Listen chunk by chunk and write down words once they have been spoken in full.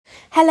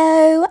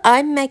Hello,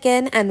 I'm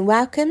Megan and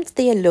welcome to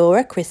the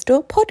Allura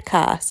Crystal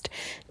podcast.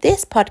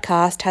 This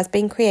podcast has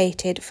been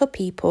created for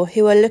people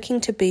who are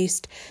looking to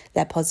boost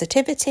their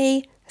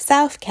positivity,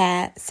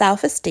 self-care,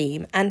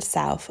 self-esteem and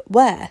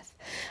self-worth.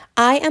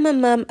 I am a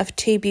mum of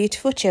 2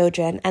 beautiful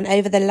children and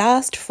over the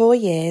last 4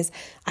 years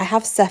I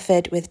have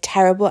suffered with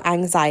terrible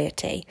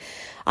anxiety.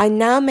 I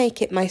now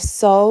make it my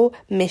sole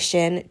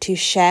mission to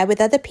share with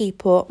other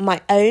people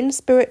my own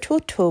spiritual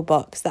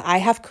toolbox that I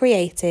have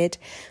created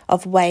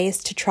of ways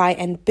to try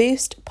and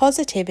boost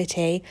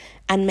positivity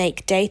and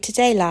make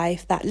day-to-day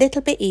life that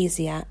little bit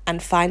easier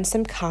and find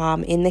some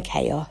calm in the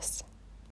chaos.